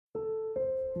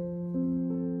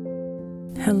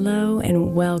Hello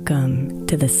and welcome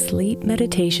to the Sleep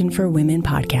Meditation for Women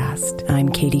podcast. I'm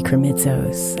Katie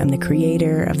Kremitzos. I'm the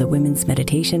creator of the Women's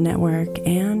Meditation Network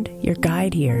and your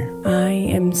guide here. I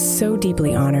am so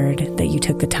deeply honored that you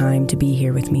took the time to be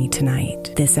here with me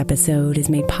tonight. This episode is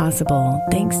made possible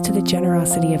thanks to the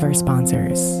generosity of our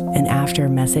sponsors. And after a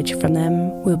message from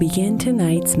them, we'll begin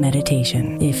tonight's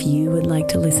meditation. If you would like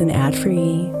to listen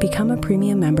ad-free, become a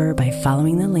premium member by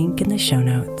following the link in the show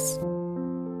notes.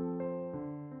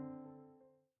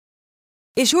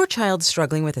 Is your child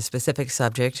struggling with a specific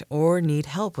subject or need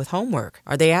help with homework?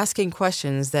 Are they asking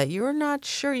questions that you're not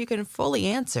sure you can fully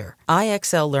answer?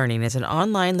 IXL Learning is an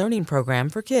online learning program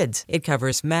for kids. It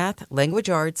covers math, language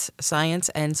arts, science,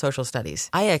 and social studies.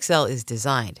 IXL is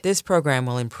designed. This program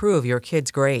will improve your kids'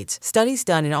 grades. Studies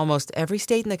done in almost every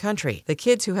state in the country. The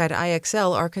kids who had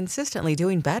IXL are consistently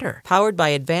doing better. Powered by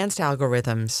advanced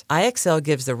algorithms, IXL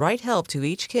gives the right help to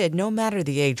each kid no matter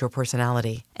the age or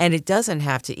personality. And it doesn't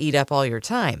have to eat up all your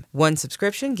time. One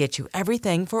subscription gets you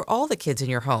everything for all the kids in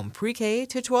your home, pre-K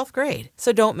to 12th grade.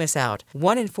 So don't miss out.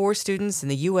 1 in 4 students in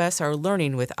the U.S. are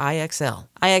learning with IXL.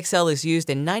 IXL is used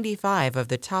in 95 of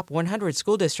the top 100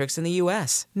 school districts in the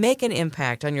U.S. Make an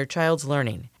impact on your child's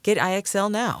learning. Get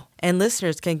IXL now. And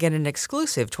listeners can get an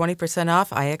exclusive 20% off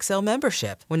IXL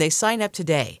membership when they sign up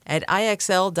today at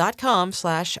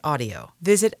IXL.com/audio.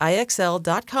 Visit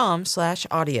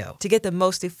IXL.com/audio to get the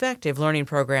most effective learning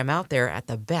program out there at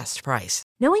the best price.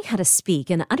 Knowing how to speak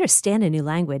and understand a new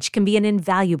language can be an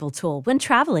invaluable tool when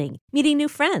traveling, meeting new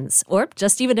friends, or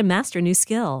just even to master a new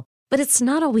skill. But it's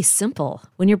not always simple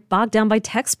when you're bogged down by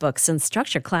textbooks and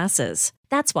structured classes.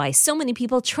 That's why so many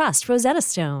people trust Rosetta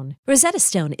Stone. Rosetta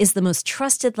Stone is the most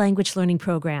trusted language learning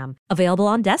program, available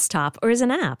on desktop or as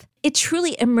an app. It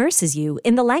truly immerses you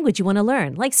in the language you want to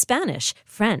learn, like Spanish,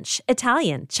 French,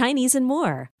 Italian, Chinese, and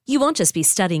more. You won't just be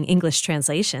studying English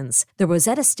translations. The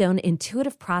Rosetta Stone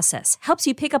intuitive process helps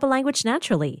you pick up a language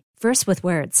naturally, first with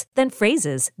words, then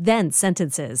phrases, then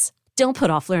sentences. Don't put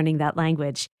off learning that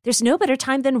language. There's no better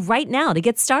time than right now to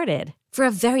get started. For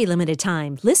a very limited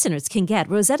time, listeners can get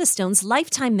Rosetta Stone's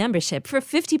lifetime membership for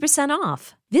 50%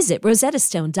 off. Visit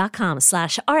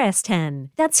rosettastone.com/rs10.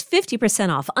 That's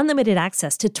 50% off unlimited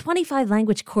access to 25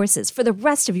 language courses for the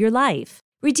rest of your life.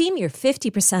 Redeem your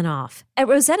 50% off at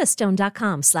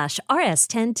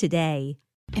rosettastone.com/rs10 today.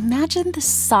 Imagine the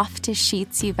softest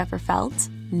sheets you've ever felt.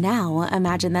 Now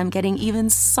imagine them getting even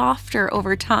softer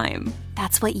over time.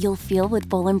 That's what you'll feel with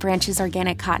Boll & Branch's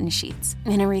organic cotton sheets.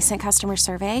 In a recent customer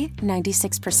survey,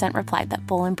 96% replied that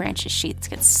Boll & Branch's sheets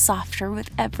get softer with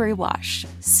every wash.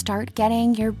 Start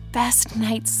getting your best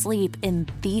night's sleep in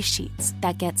these sheets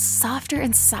that get softer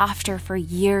and softer for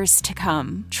years to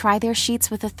come. Try their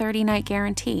sheets with a 30-night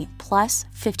guarantee, plus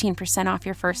 15% off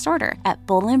your first order at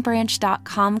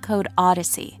bollandbranch.com code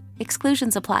Odyssey.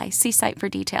 Exclusions apply. See site for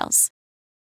details.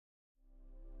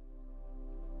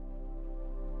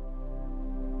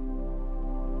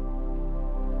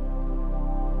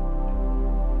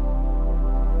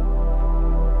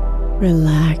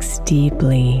 Relax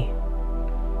deeply,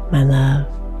 my love,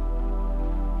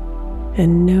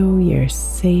 and know you're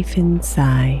safe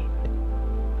inside.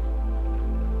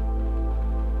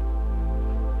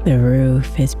 The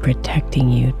roof is protecting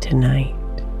you tonight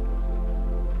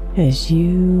as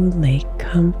you lay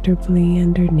comfortably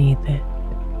underneath it,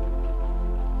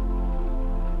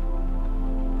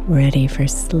 ready for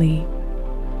sleep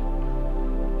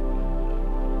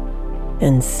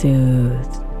and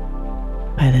soothed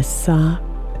by the soft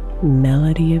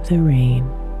melody of the rain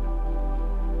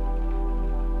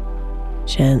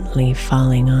gently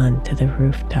falling onto the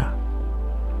rooftop.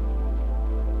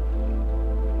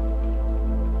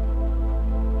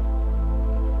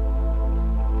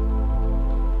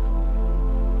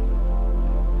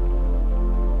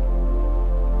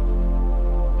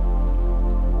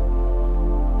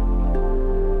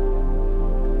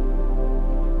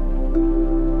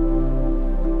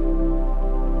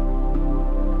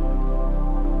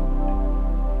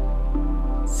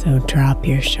 So drop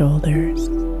your shoulders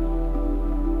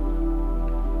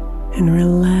and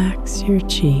relax your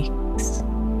cheeks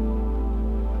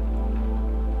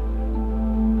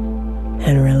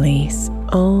and release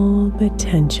all the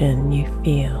tension you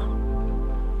feel.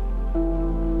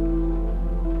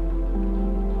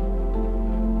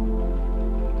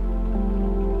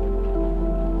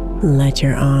 Let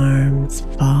your arms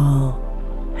fall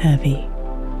heavy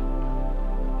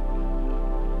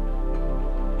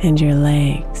and your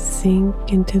legs sink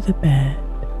into the bed.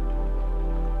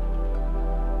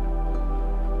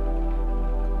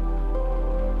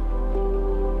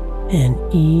 And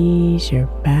ease your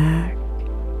back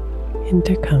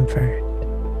into comfort.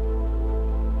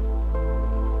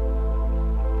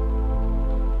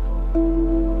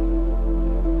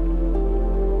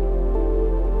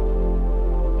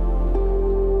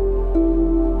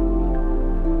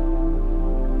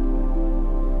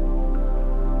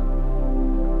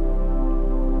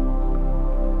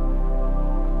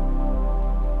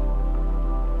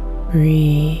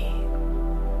 Breathe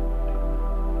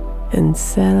and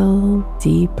settle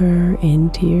deeper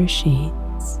into your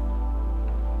sheets.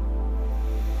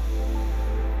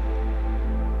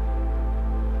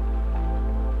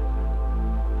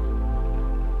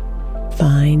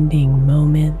 Finding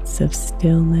moments of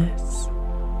stillness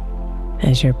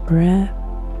as your breath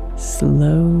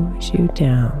slows you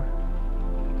down.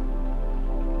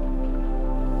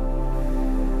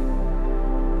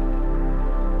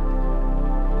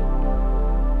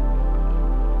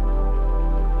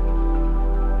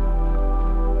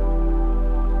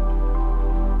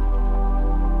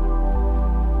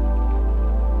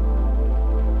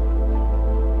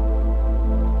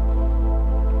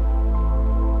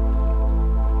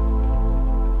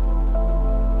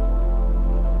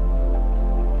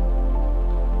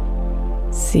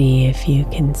 See if you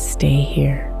can stay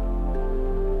here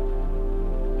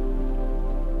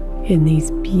in these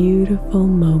beautiful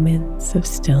moments of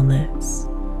stillness.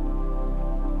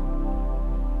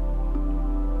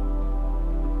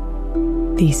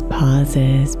 These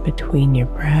pauses between your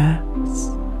breaths,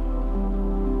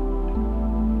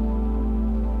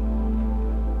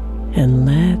 and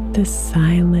let the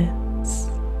silence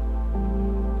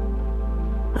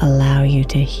allow you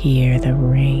to hear the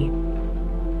rain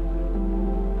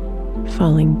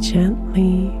falling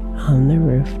gently on the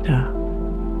rooftop.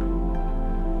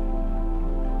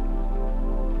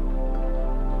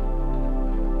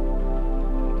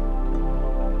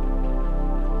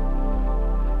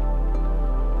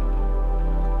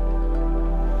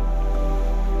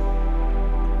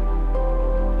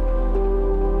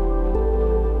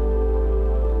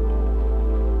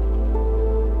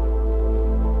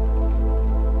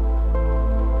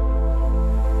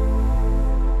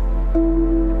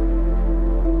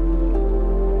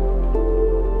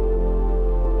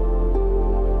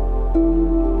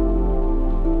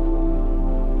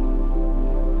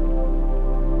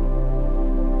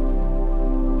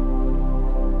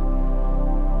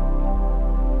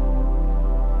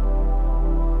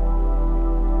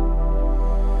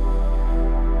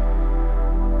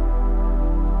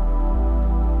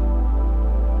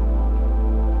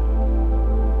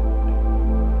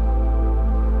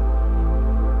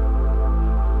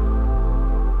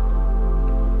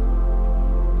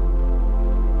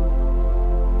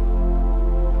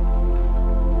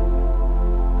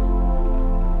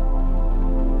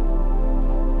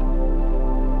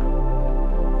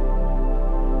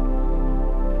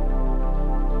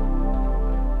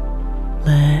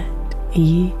 Let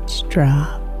each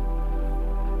drop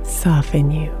soften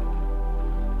you.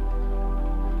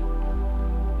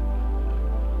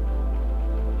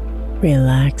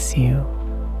 Relax you.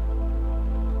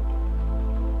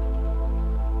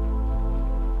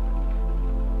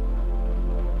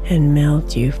 And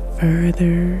melt you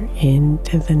further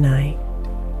into the night.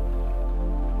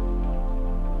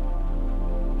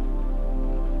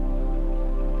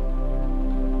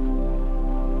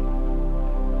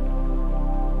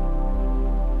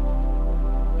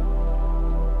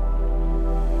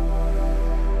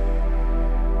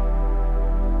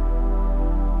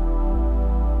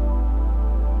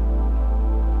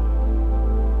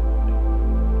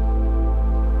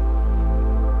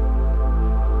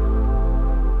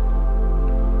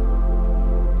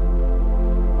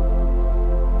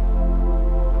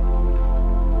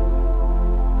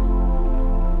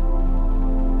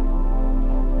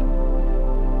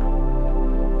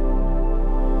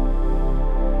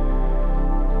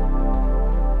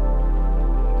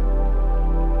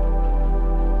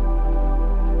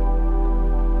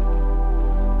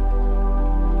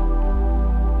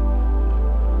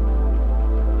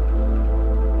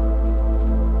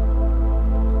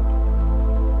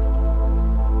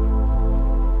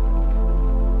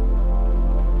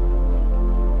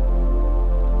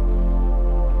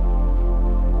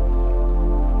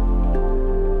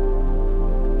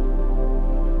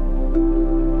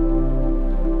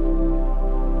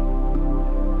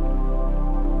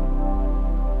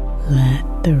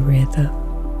 Let the rhythm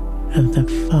of the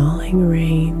falling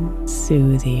rain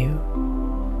soothe you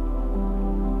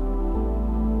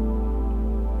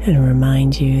and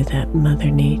remind you that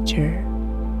Mother Nature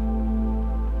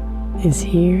is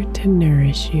here to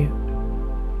nourish you.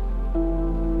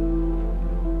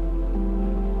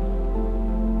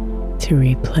 To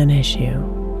replenish you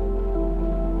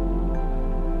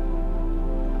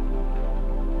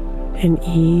and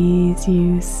ease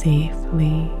you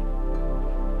safely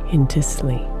into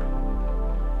sleep.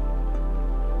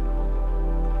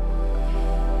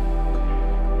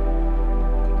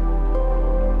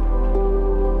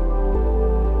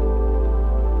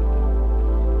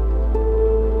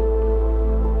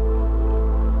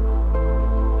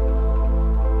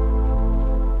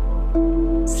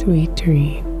 Sweet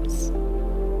dreams.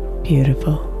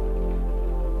 Beautiful.